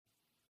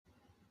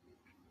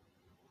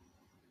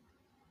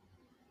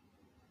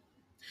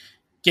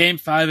Game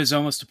 5 is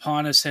almost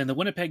upon us, and the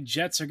Winnipeg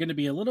Jets are going to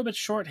be a little bit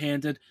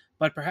shorthanded,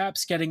 but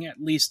perhaps getting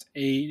at least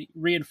a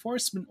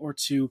reinforcement or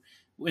two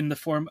in the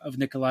form of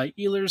Nikolai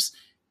Ehlers,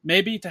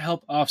 maybe to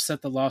help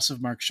offset the loss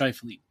of Mark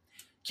Scheifele.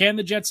 Can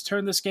the Jets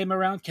turn this game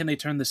around? Can they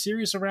turn the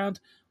series around?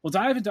 We'll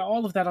dive into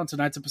all of that on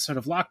tonight's episode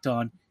of Locked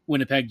On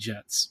Winnipeg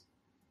Jets.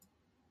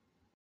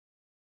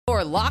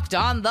 You're Locked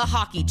On the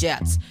Hockey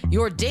Jets,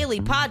 your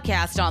daily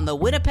podcast on the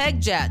Winnipeg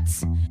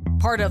Jets.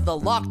 Part of the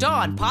Locked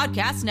On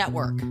Podcast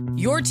Network,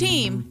 your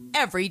team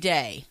every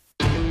day.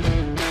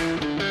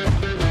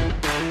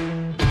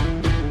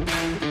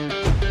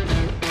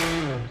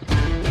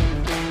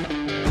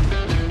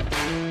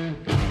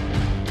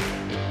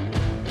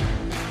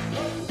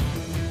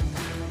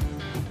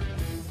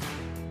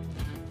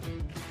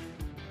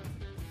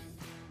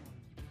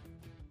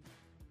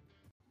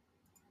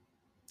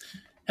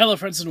 Hello,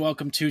 friends, and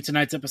welcome to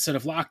tonight's episode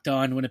of Locked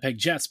On Winnipeg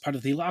Jets, part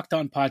of the Locked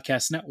On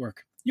Podcast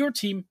Network, your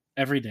team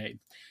every day.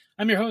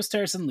 I'm your host,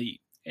 Harrison Lee,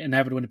 an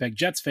avid Winnipeg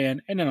Jets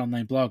fan and an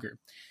online blogger.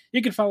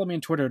 You can follow me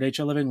on Twitter at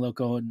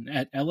HLivingLoco and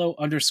at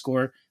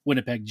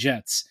LO_Winnipeg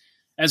Jets.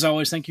 As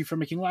always, thank you for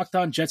making Locked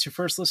On Jets your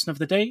first listen of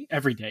the day,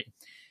 every day.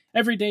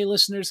 Everyday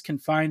listeners can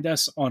find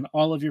us on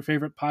all of your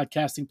favorite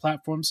podcasting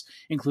platforms,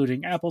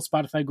 including Apple,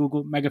 Spotify,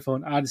 Google,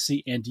 Megaphone,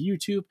 Odyssey, and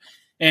YouTube.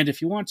 And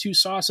if you want to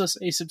sauce us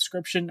a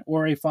subscription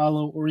or a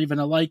follow or even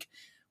a like,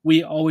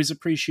 we always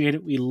appreciate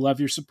it. We love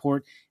your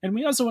support. And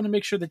we also want to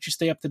make sure that you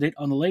stay up to date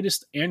on the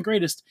latest and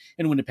greatest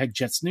in Winnipeg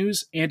Jets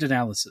news and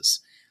analysis.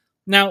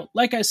 Now,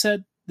 like I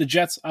said, the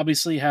Jets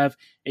obviously have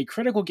a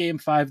critical Game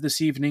 5 this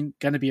evening.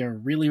 Going to be a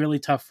really, really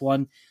tough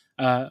one.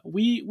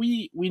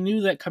 We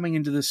knew that coming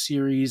into this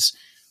series,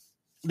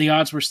 the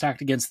odds were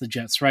stacked against the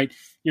Jets, right?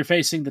 You're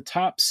facing the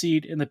top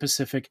seed in the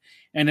Pacific,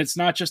 and it's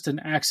not just an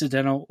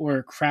accidental or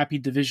a crappy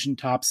division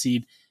top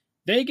seed.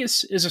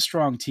 Vegas is a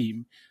strong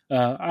team.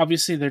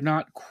 Obviously, they're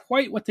not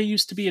quite what they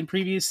used to be in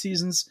previous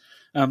seasons,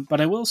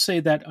 but I will say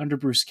that under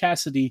Bruce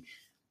Cassidy,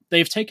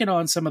 they've taken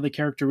on some of the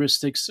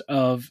characteristics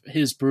of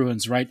his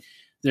Bruins, right?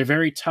 They're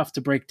very tough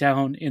to break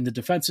down in the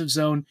defensive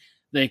zone.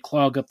 They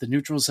clog up the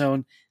neutral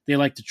zone. They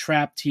like to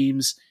trap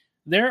teams.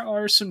 There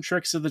are some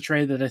tricks of the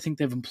trade that I think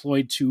they've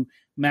employed to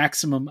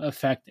maximum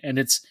effect, and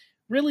it's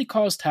really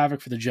caused havoc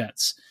for the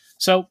Jets.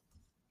 So,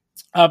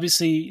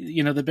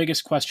 obviously, the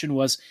biggest question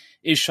was,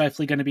 is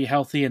Scheifele going to be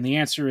healthy? And the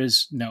answer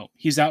is no.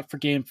 He's out for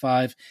Game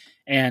 5,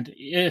 and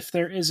if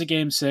there is a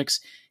Game 6,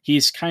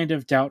 he's kind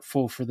of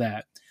doubtful for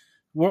that.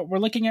 What we're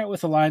looking at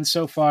with the line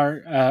so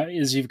far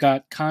is you've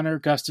got Connor,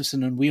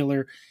 Gustafson, and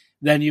Wheeler.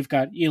 Then you've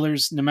got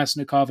Ehlers,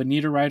 Nemesnikov, and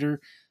Niederreiter,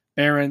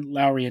 Barron,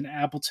 Lowry, and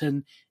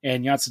Appleton,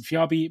 and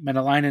Jatsenfjäbi,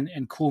 Menelainen,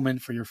 and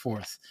Kuhlman for your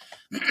fourth.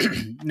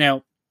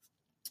 Now,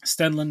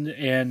 Stenlund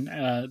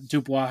and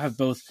Dubois have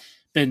both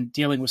been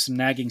dealing with some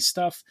nagging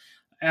stuff.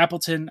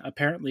 Appleton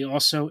apparently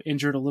also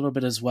injured a little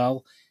bit as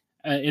well.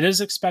 It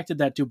is expected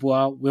that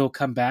Dubois will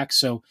come back,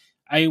 so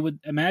I would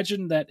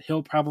imagine that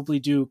he'll probably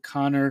do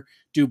Connor,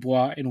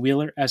 Dubois, and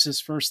Wheeler as his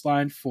first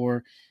line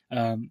for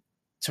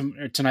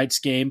tonight's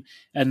game,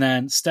 and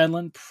then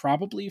Stenlund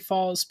probably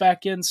falls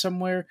back in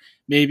somewhere.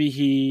 Maybe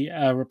he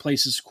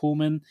replaces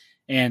Kuhlman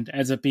and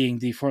ends up being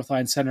the fourth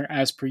line center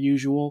as per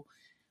usual.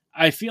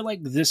 I feel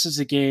like this is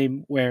a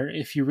game where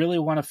if you really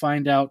want to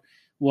find out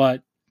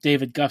what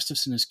David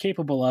Gustafson is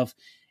capable of,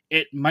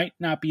 it might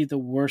not be the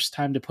worst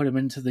time to put him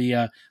into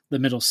the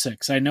middle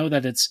six. I know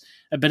that it's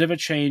a bit of a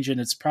change,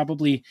 and it's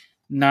probably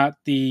not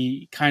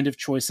the kind of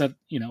choice that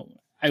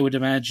I would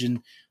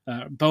imagine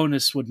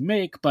Bonus would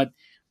make, but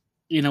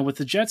with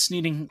the Jets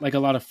needing like a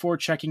lot of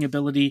forechecking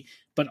ability,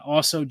 but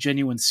also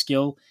genuine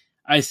skill,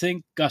 I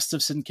think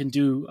Gustafson can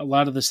do a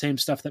lot of the same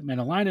stuff that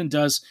Menelainen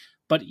does,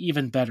 but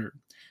even better.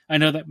 I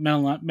know that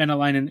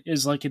Menelainen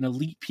is like an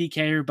elite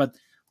PKer, but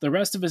the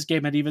rest of his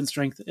game at even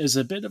strength is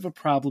a bit of a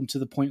problem to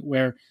the point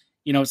where,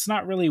 it's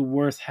not really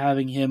worth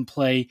having him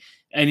play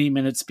any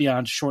minutes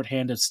beyond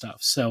shorthanded stuff.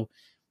 So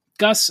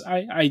Gus,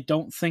 I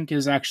don't think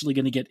is actually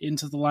going to get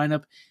into the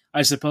lineup.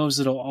 I suppose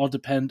it'll all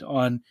depend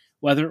on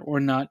whether or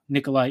not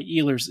Nikolai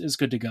Ehlers is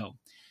good to go.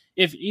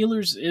 If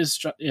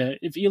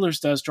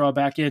Ehlers does draw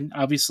back in,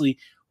 obviously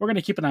we're going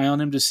to keep an eye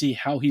on him to see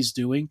how he's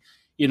doing.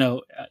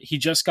 He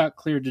just got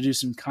cleared to do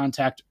some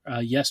contact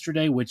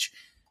yesterday, which,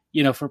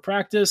 for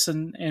practice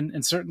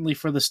and certainly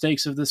for the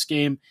stakes of this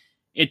game,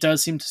 it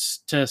does seem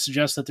to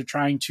suggest that they're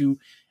trying to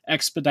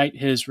expedite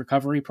his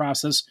recovery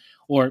process,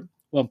 or,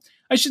 well,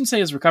 I shouldn't say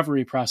his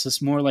recovery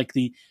process, more like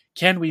the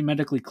can we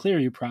medically clear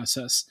you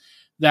process.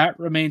 That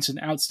remains an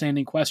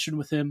outstanding question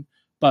with him,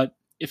 but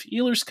if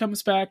Ehlers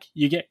comes back,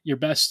 you get your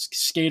best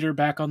skater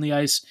back on the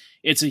ice.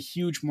 It's a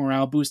huge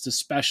morale boost,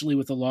 especially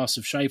with the loss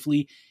of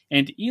Scheifele,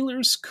 and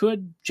Ehlers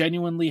could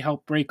genuinely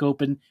help break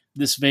open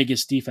this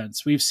Vegas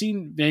defense. We've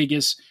seen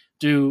Vegas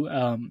do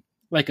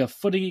like a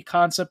footy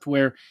concept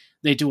where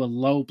they do a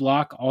low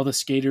block. All the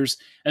skaters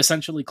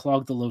essentially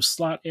clog the low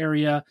slot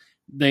area.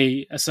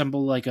 they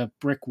assemble like a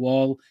brick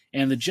wall,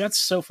 and the Jets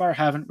so far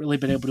haven't really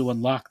been able to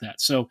unlock that.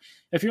 So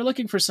if you're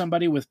looking for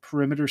somebody with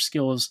perimeter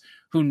skills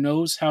who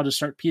knows how to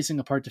start piecing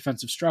apart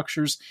defensive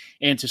structures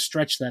and to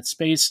stretch that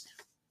space,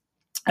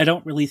 I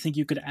don't really think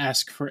you could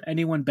ask for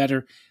anyone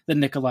better than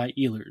Nikolai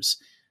Ehlers.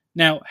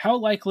 Now, how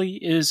likely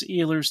is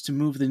Ehlers to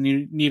move the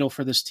needle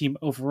for this team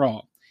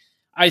overall?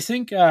 I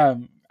think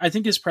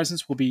his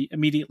presence will be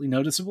immediately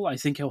noticeable. I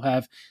think he'll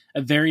have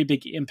a very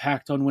big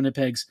impact on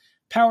Winnipeg's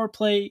power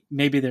play,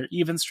 maybe their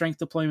even strength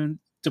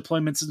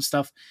deployments and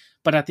stuff.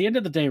 But at the end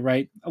of the day,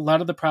 right, a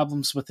lot of the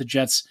problems with the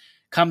Jets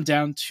come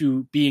down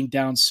to being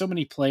down so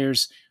many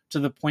players to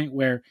the point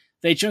where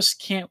they just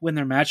can't win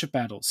their matchup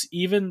battles.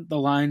 Even the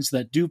lines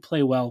that do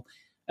play well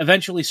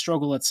eventually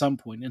struggle at some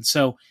point. And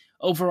so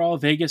overall,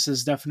 Vegas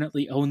has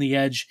definitely owned the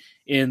edge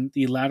in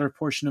the latter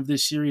portion of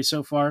this series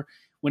so far.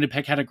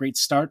 Winnipeg had a great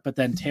start, but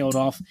then tailed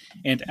off.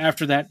 And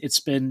after that, it's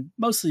been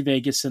mostly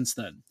Vegas since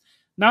then.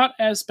 Not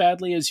as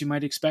badly as you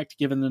might expect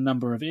given the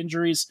number of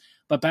injuries,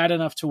 but bad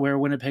enough to where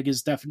Winnipeg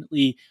is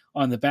definitely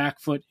on the back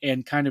foot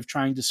and kind of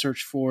trying to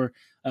search for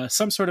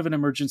some sort of an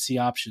emergency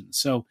option.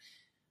 So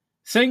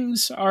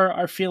things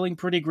are feeling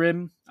pretty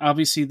grim.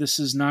 Obviously, this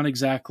is not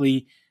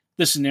exactly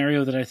the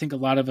scenario that I think a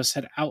lot of us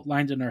had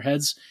outlined in our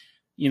heads.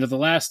 You know, the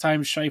last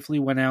time Scheifele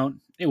went out,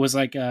 it was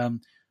like,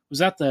 was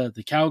that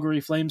the Calgary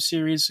Flames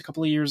series a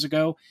couple of years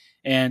ago,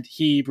 and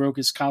he broke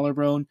his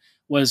collarbone,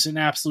 was an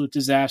absolute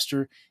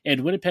disaster,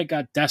 and Winnipeg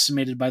got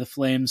decimated by the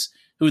Flames,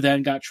 who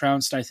then got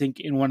trounced, I think,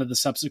 in one of the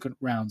subsequent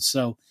rounds.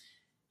 So,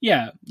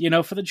 yeah, you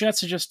know, for the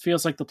Jets, it just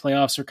feels like the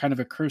playoffs are kind of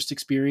a cursed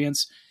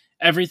experience.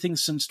 Everything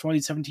since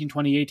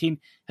 2017-2018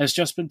 has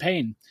just been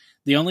pain.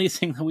 The only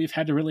thing that we've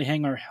had to really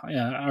hang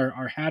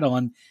our hat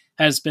on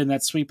has been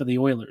that sweep of the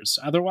Oilers.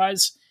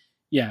 Otherwise,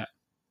 yeah.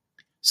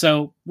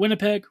 So,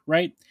 Winnipeg,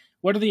 right?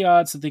 What are the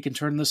odds that they can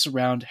turn this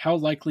around? How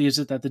likely is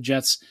it that the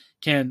Jets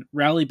can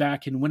rally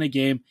back and win a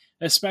game,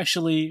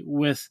 especially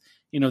with,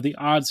 you know, the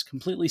odds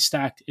completely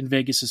stacked in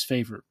Vegas's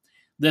favor?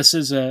 This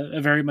is a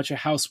very much a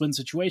house win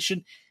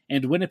situation,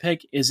 and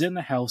Winnipeg is in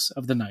the house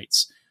of the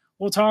Knights.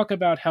 We'll talk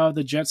about how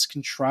the Jets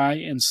can try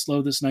and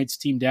slow this Knights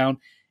team down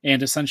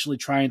and essentially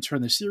try and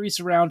turn the series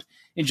around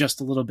in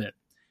just a little bit.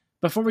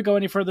 Before we go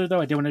any further,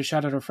 though, I do want to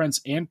shout out our friends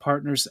and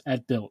partners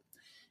at Built.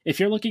 If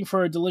you're looking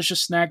for a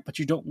delicious snack but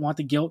you don't want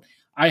the guilt,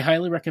 I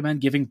highly recommend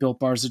giving Built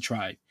Bars a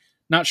try.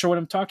 Not sure what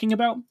I'm talking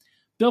about?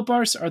 Built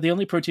Bars are the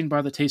only protein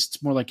bar that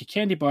tastes more like a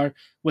candy bar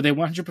with a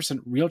 100%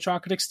 real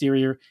chocolate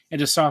exterior and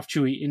a soft,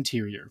 chewy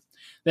interior.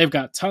 They've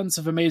got tons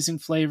of amazing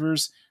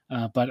flavors,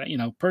 but, you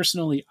know,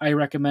 personally, I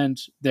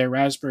recommend their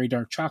raspberry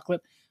dark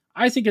chocolate.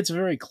 I think it's a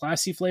very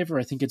classy flavor.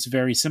 I think it's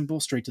very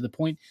simple, straight to the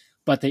point,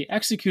 but they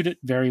execute it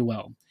very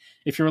well.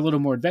 If you're a little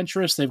more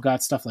adventurous, they've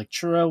got stuff like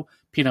churro,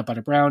 peanut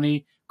butter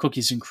brownie,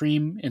 cookies and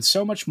cream, and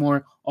so much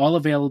more, all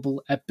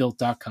available at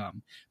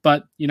Built.com.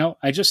 But, you know,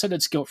 I just said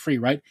it's guilt-free,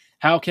 right?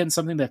 How can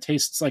something that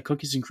tastes like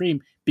cookies and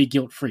cream be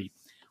guilt-free?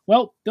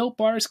 Well, Built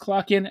Bars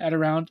clock in at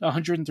around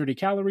 130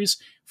 calories,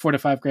 4 to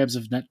 5 grams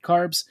of net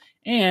carbs,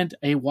 and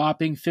a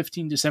whopping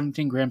 15 to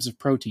 17 grams of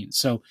protein.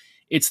 So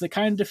it's the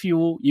kind of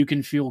fuel you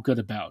can feel good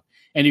about.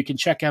 And you can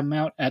check them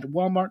out at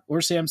Walmart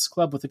or Sam's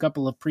Club with a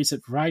couple of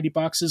preset variety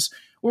boxes,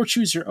 or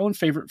choose your own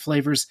favorite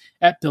flavors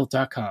at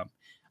Built.com.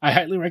 I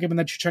highly recommend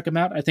that you check them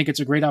out. I think it's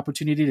a great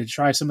opportunity to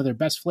try some of their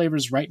best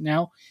flavors right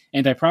now,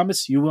 and I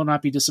promise you will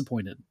not be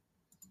disappointed.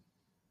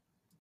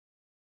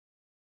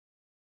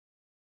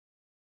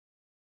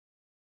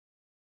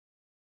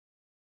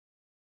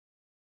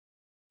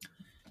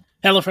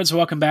 Hello, friends, and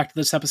welcome back to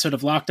this episode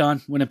of Locked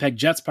On Winnipeg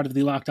Jets, part of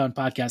the Locked On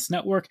Podcast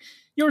Network,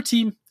 your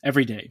team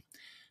every day.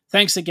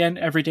 Thanks again,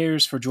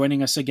 everydayers, for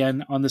joining us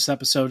again on this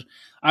episode.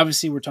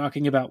 Obviously, we're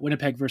talking about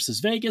Winnipeg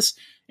versus Vegas,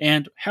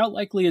 and how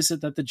likely is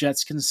it that the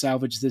Jets can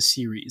salvage this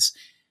series?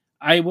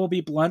 I will be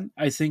blunt.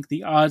 I think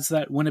the odds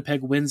that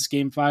Winnipeg wins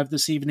Game 5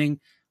 this evening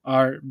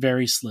are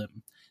very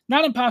slim.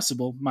 Not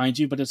impossible, mind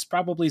you, but it's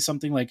probably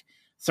something like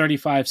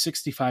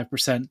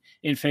 35-65%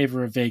 in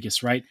favor of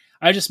Vegas, right?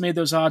 I just made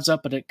those odds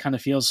up, but it kind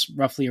of feels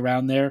roughly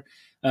around there.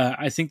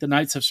 I think the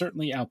Knights have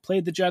certainly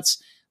outplayed the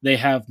Jets. They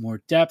have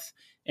more depth,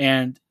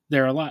 and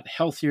they're a lot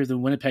healthier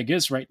than Winnipeg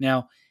is right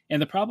now. And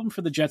the problem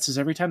for the Jets is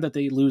every time that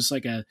they lose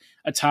like a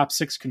top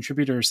 6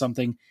 contributor or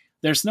something,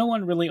 there's no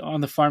one really on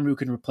the farm who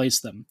can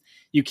replace them.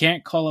 You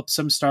can't call up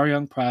some star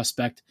young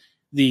prospect.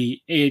 The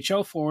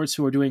AHL forwards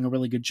who are doing a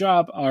really good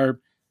job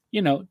are,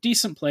 you know,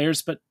 decent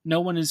players, but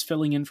no one is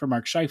filling in for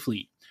Mark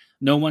Scheifele.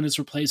 No one is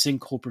replacing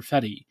Cole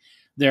Perfetti.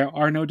 There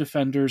are no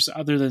defenders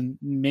other than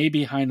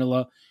maybe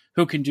Heinola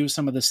who can do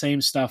some of the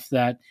same stuff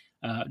that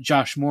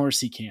Josh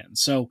Morrissey can.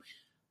 So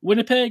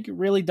Winnipeg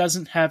really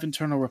doesn't have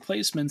internal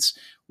replacements,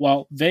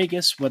 while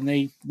Vegas, when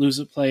they lose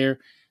a player,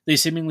 they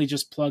seemingly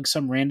just plug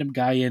some random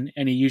guy in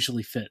and he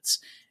usually fits.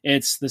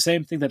 It's the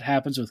same thing that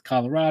happens with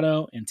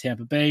Colorado and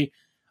Tampa Bay,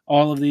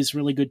 all of these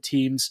really good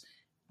teams.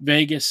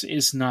 Vegas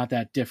is not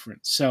that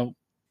different. So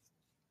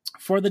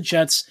for the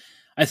Jets,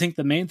 I think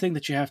the main thing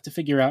that you have to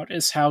figure out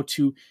is how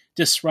to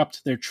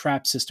disrupt their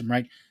trap system,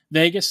 right?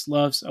 Vegas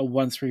loves a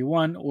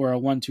 1-3-1 or a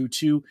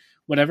 1-2-2,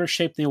 whatever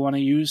shape they want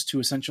to use to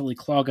essentially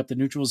clog up the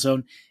neutral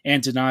zone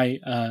and deny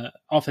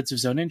offensive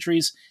zone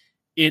entries.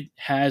 It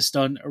has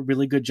done a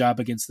really good job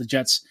against the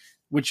Jets,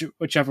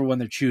 whichever one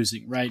they're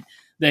choosing, right?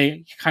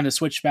 They kind of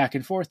switch back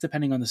and forth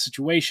depending on the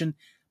situation,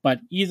 but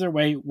either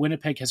way,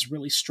 Winnipeg has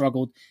really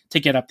struggled to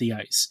get up the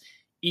ice.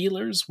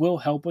 Ehlers will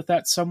help with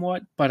that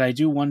somewhat, but I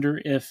do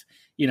wonder if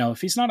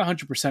he's not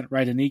 100%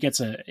 right and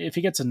if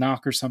he gets a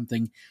knock or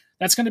something,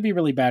 that's going to be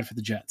really bad for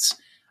the Jets.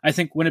 I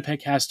think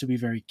Winnipeg has to be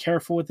very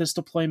careful with his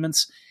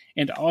deployments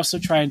and also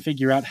try and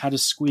figure out how to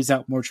squeeze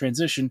out more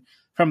transition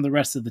from the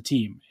rest of the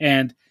team.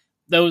 And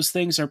those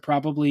things are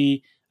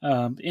probably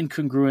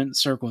incongruent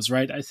circles,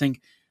 right? I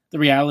think the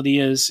reality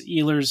is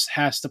Ehlers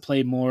has to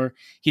play more.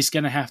 He's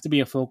going to have to be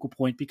a focal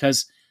point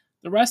because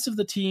the rest of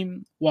the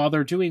team, while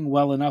they're doing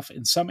well enough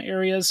in some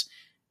areas,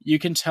 you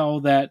can tell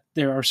that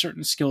there are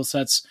certain skill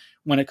sets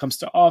when it comes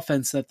to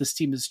offense that this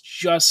team is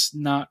just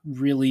not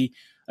really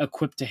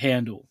equipped to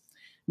handle.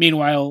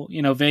 Meanwhile,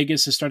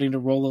 Vegas is starting to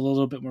roll a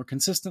little bit more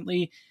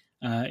consistently.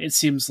 It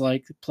seems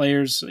like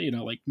players,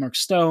 like Mark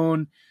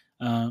Stone,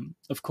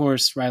 of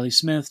course, Riley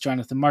Smith,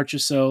 Jonathan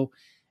Marchessault,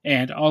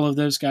 and all of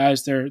those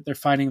guys, they're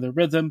finding their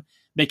rhythm,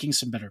 making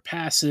some better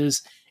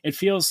passes. It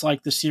feels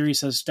like the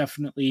series has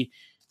definitely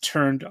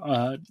turned,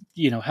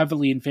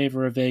 heavily in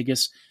favor of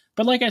Vegas.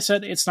 But like I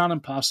said, it's not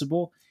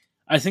impossible.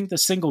 I think the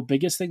single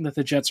biggest thing that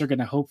the Jets are going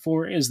to hope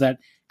for is that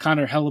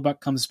Connor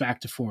Hellebuyck comes back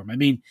to form. I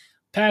mean,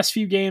 past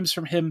few games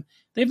from him,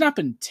 they've not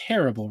been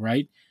terrible,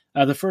 right?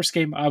 The first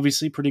game,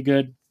 obviously pretty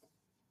good.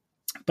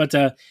 But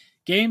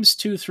games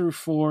 2 through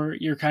 4,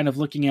 you're kind of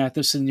looking at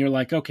this and you're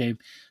like, okay,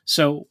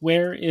 so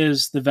where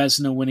is the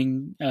Vezina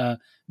winning,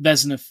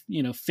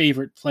 Vezina,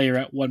 favorite player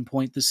at one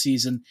point this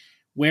season?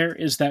 Where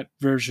is that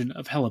version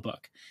of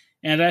Hellebuyck?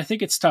 And I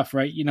think it's tough,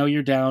 right?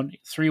 You're down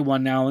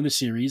 3-1 now in the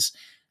series.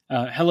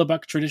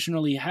 Hellebuyck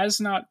traditionally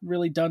has not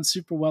really done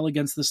super well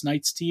against this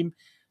Knights team.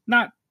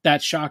 Not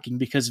that shocking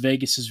because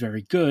Vegas is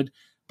very good,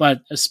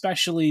 but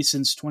especially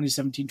since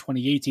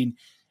 2017-2018,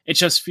 it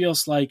just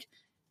feels like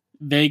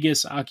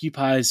Vegas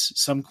occupies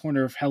some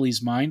corner of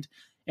Helly's mind.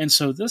 And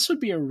so this would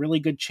be a really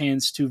good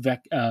chance to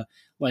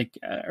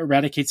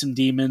eradicate some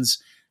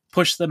demons,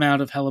 push them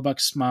out of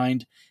Hellebuyck's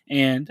mind,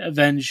 and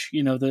avenge,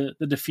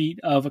 the defeat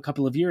of a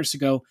couple of years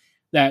ago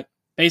that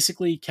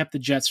basically kept the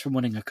Jets from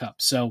winning a cup.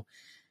 So,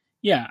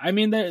 yeah, I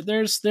mean,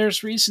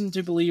 there's reason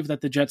to believe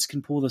that the Jets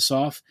can pull this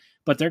off,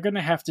 but they're going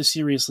to have to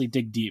seriously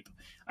dig deep.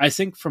 I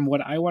think from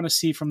what I want to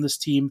see from this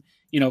team,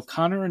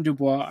 Connor and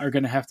Dubois are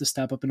going to have to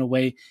step up in a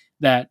way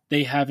that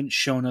they haven't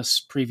shown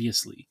us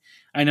previously.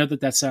 I know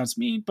that sounds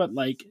mean, but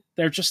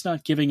they're just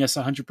not giving us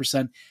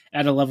 100%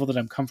 at a level that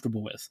I'm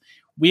comfortable with.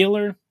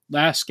 Wheeler,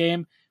 last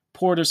game,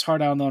 poured his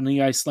heart out on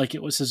the ice like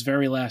it was his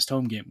very last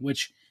home game,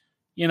 which,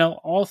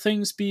 all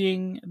things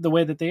being the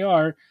way that they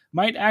are,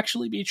 might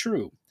actually be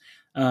true.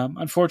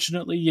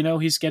 Unfortunately,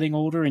 he's getting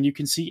older and you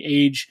can see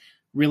age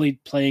really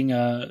playing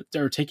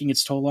or taking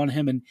its toll on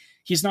him, and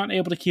he's not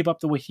able to keep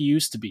up the way he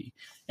used to be.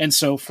 And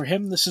so for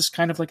him, this is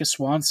kind of like a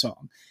swan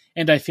song.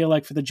 And I feel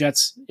like for the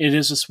Jets, it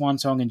is a swan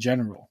song in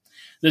general.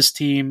 This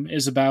team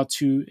is about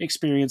to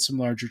experience some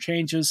larger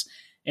changes,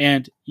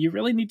 and you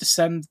really need to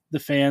send the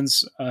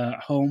fans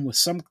home with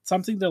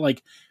something to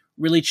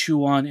really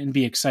chew on and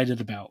be excited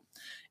about.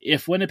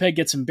 If Winnipeg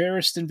gets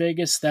embarrassed in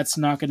Vegas, that's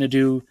not going to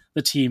do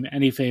the team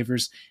any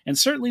favors, and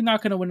certainly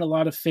not going to win a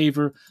lot of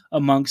favor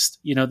amongst,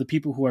 the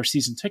people who are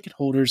season ticket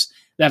holders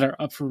that are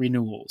up for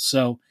renewal.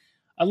 So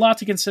a lot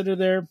to consider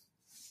there.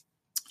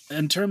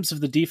 In terms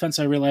of the defense,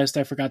 I realized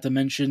I forgot to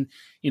mention,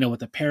 what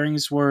the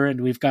pairings were, and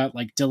we've got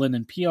Dillon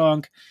and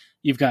Pionk,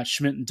 you've got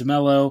Schmidt and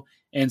DeMello,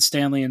 and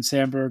Stanley and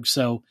Sandberg,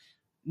 so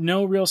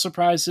no real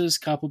surprises.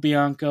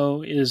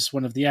 Capobianco is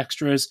one of the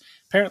extras.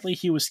 Apparently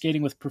he was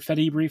skating with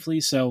Perfetti briefly,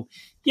 so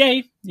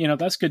yay,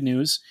 that's good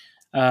news.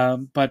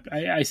 But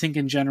I think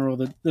in general,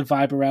 the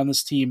vibe around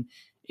this team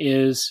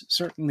is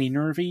certainly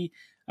nervy.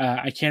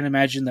 I can't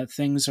imagine that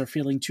things are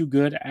feeling too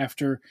good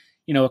after,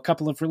 a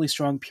couple of really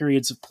strong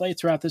periods of play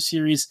throughout the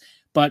series,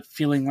 but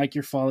feeling like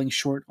you're falling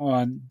short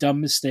on dumb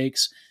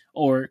mistakes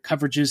or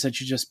coverages that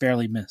you just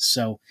barely miss.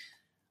 So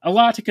a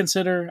lot to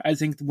consider. I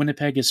think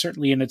Winnipeg is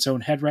certainly in its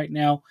own head right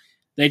now.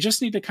 They just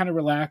need to kind of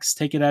relax,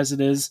 take it as it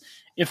is.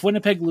 If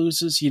Winnipeg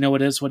loses,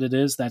 it is what it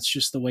is. That's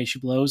just the way she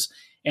blows,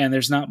 and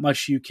there's not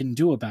much you can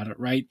do about it,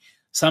 right?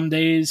 Some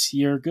days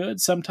you're good,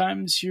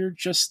 sometimes you're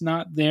just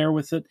not there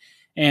with it,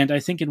 and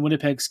I think in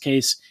Winnipeg's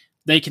case,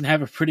 they can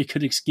have a pretty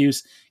good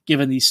excuse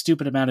given the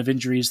stupid amount of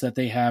injuries that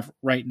they have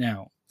right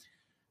now.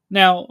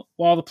 Now,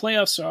 while the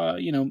playoffs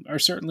are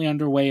certainly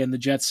underway and the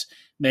Jets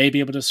may be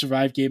able to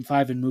survive Game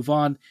 5 and move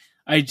on,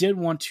 I did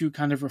want to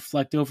kind of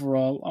reflect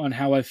overall on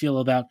how I feel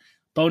about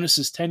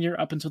Bonus's tenure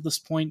up until this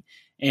point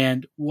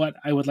and what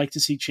I would like to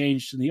see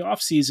changed in the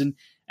offseason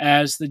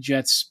as the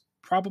Jets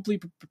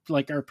probably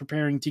are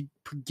preparing to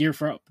gear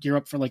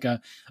up for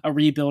a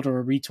rebuild or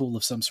a retool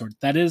of some sort.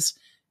 That is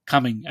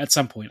coming at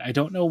some point. I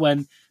don't know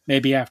when,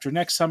 maybe after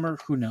next summer,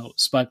 who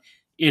knows? But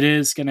it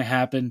is going to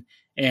happen.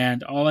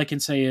 And all I can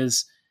say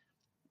is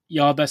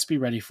y'all best be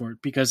ready for it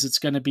because it's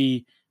going to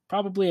be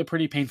probably a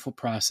pretty painful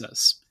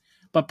process.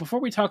 But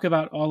before we talk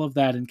about all of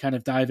that and kind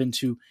of dive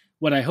into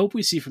what I hope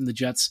we see from the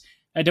Jets,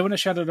 I do want to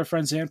shout out our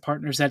friends and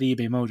partners at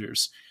eBay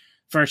Motors.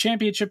 For our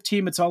championship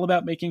team, it's all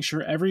about making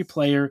sure every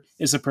player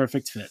is a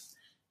perfect fit.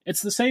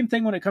 It's the same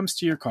thing when it comes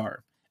to your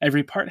car.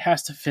 Every part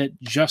has to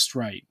fit just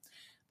right.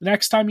 The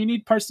next time you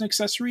need parts and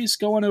accessories,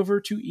 go on over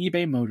to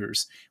eBay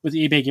Motors. With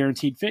eBay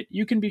Guaranteed Fit,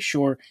 you can be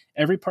sure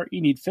every part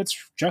you need fits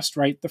just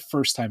right the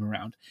first time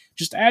around.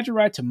 Just add your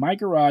ride to My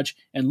Garage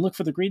and look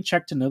for the green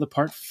check to know the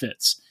part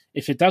fits.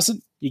 If it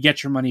doesn't, you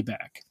get your money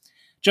back.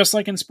 Just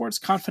like in sports,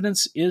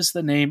 confidence is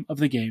the name of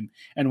the game.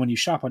 And when you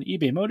shop on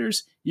eBay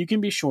Motors, you can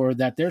be sure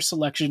that their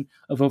selection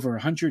of over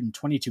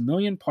 122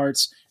 million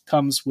parts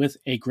comes with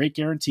a great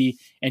guarantee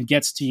and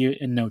gets to you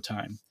in no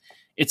time.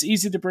 It's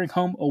easy to bring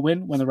home a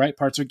win when the right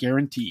parts are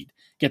guaranteed.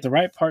 Get the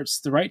right parts,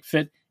 the right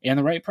fit, and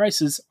the right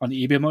prices on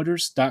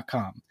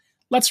ebaymotors.com.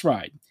 Let's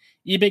ride.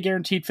 eBay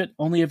Guaranteed Fit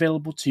only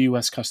available to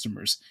U.S.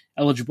 customers.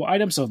 Eligible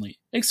items only.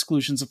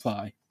 Exclusions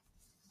apply.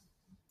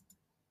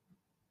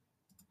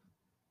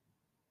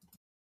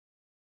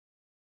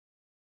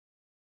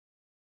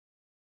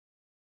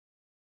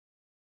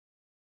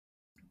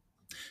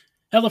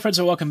 Hello, friends,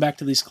 and welcome back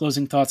to these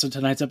closing thoughts on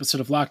tonight's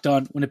episode of Locked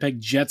On Winnipeg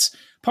Jets,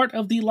 part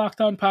of the Locked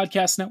On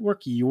Podcast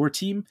Network, your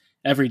team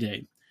every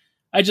day.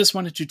 I just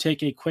wanted to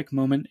take a quick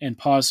moment and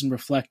pause and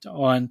reflect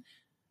on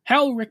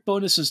how Rick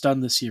Bowness has done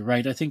this year,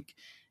 right? I think,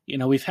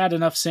 we've had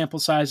enough sample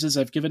sizes.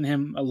 I've given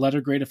him a letter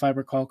grade, if I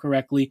recall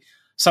correctly,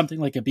 something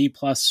like a B+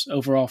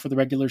 overall for the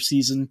regular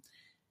season.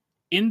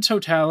 In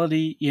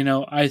totality,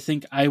 I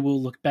think I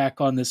will look back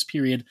on this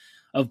period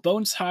of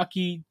Bones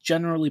hockey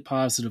generally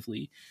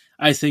positively.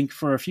 I think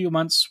for a few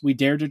months we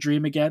dared to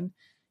dream again.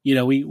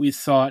 We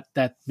thought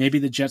that maybe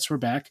the Jets were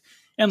back.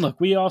 And look,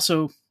 we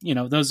also,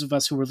 those of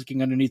us who were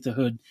looking underneath the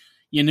hood,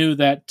 you knew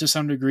that to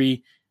some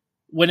degree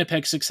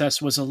Winnipeg's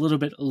success was a little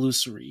bit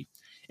illusory.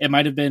 It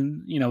might have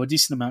been, a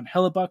decent amount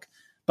hellebuck,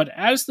 but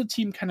as the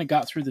team kind of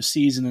got through the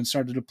season and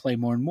started to play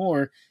more and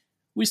more,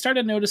 we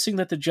started noticing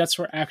that the Jets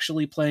were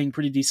actually playing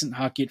pretty decent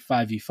hockey at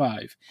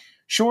 5v5.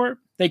 Sure,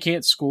 they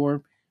can't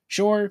score.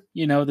 Sure,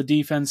 the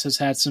defense has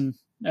had some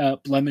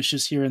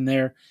blemishes here and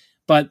there,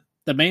 but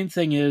the main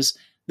thing is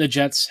the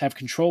Jets have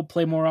controlled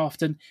play more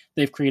often,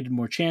 they've created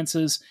more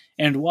chances,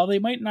 and while they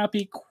might not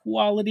be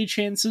quality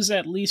chances,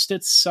 at least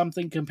it's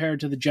something compared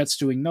to the Jets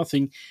doing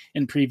nothing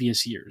in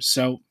previous years.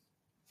 So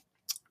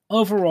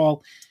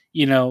overall,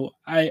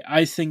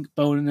 I think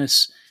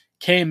Bowness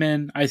came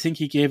in, I think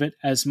he gave it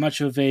as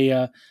much of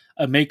a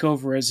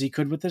makeover as he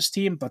could with this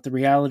team, but the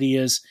reality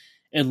is,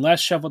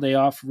 unless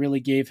Scheifele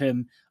really gave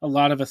him a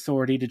lot of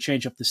authority to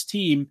change up this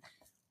team,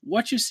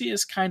 what you see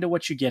is kind of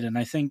what you get. And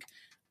I think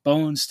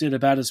Bones did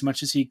about as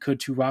much as he could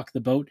to rock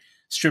the boat,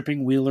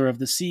 stripping Wheeler of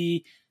the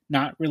sea,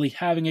 not really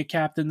having a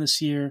captain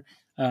this year,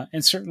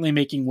 and certainly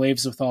making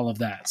waves with all of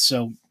that.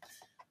 So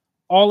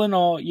all in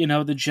all,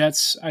 the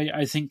Jets,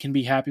 I think, can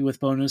be happy with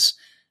Bowness.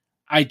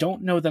 I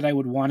don't know that I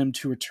would want him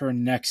to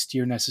return next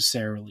year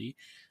necessarily.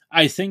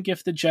 I think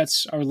if the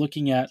Jets are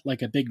looking at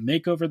like a big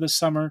makeover this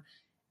summer,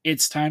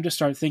 it's time to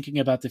start thinking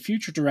about the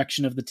future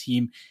direction of the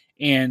team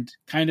and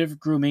kind of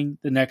grooming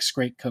the next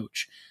great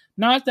coach.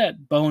 Not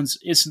that Bones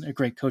isn't a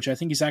great coach. I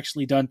think he's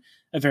actually done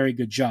a very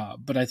good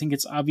job, but I think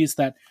it's obvious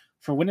that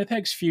for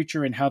Winnipeg's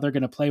future and how they're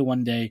going to play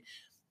one day,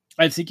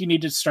 I think you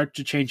need to start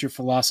to change your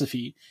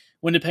philosophy.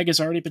 Winnipeg has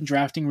already been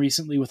drafting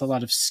recently with a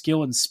lot of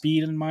skill and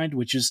speed in mind,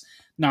 which is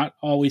not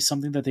always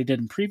something that they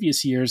did in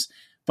previous years.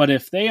 But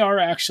if they are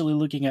actually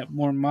looking at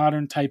more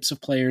modern types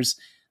of players,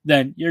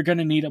 then you're going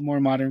to need a more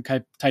modern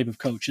type of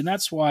coach. And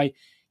that's why,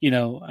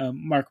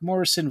 Mark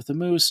Morrison with the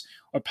Moose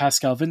or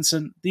Pascal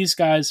Vincent, these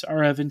guys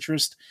are of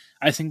interest.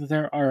 I think that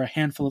there are a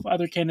handful of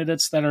other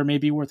candidates that are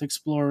maybe worth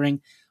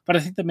exploring. But I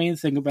think the main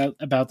thing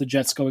about the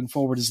Jets going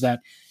forward is that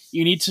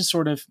you need to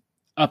sort of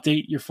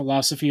update your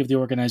philosophy of the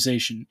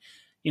organization.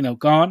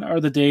 Gone are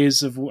the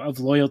days of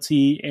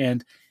loyalty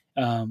and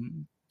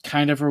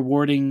kind of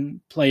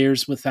rewarding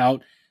players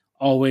without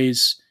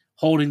always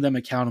holding them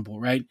accountable,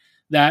 right?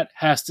 That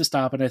has to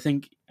stop. And I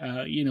think,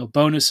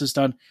 Bowness has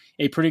done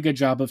a pretty good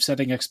job of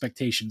setting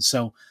expectations.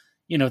 So,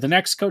 the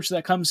next coach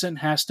that comes in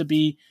has to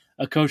be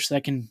a coach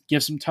that can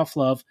give some tough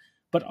love,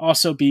 but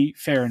also be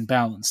fair and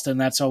balanced.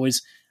 And that's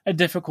always a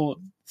difficult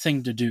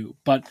thing to do.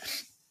 But,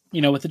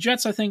 with the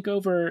Jets, I think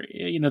over,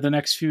 the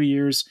next few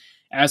years,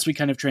 as we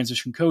kind of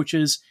transition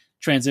coaches,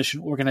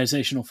 transition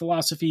organizational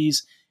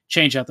philosophies,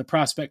 change out the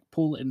prospect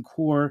pool and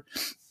core,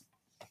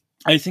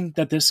 I think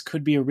that this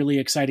could be a really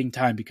exciting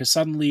time because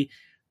suddenly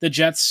the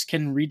Jets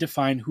can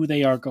redefine who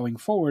they are going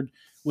forward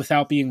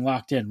without being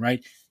locked in,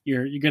 right?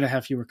 You're going to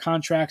have fewer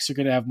contracts. You're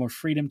going to have more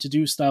freedom to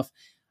do stuff.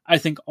 I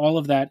think all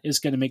of that is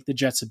going to make the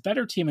Jets a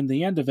better team in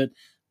the end of it,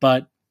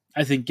 but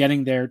I think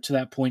getting there to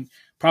that point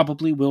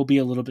probably will be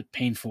a little bit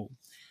painful.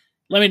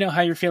 Let me know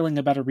how you're feeling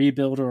about a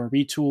rebuild or a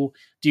retool.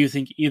 Do you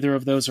think either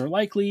of those are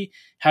likely?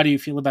 How do you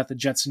feel about the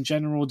Jets in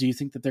general? Do you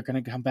think that they're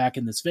going to come back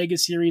in this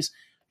Vegas series?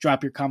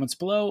 Drop your comments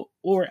below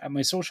or at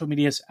my social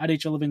medias at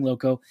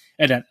HLivingLoco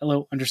and at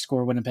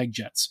LO_Winnipeg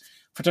Jets.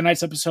 For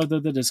tonight's episode, though,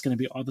 that is going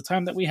to be all the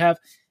time that we have.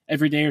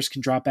 Everydayers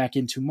can drop back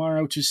in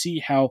tomorrow to see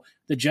how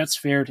the Jets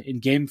fared in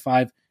Game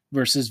 5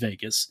 versus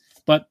Vegas.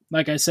 But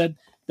like I said,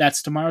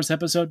 that's tomorrow's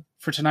episode.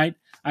 For tonight,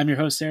 I'm your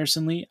host,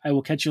 Harrison Lee. I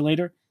will catch you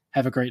later.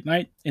 Have a great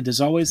night, and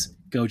as always,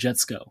 go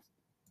Jets go.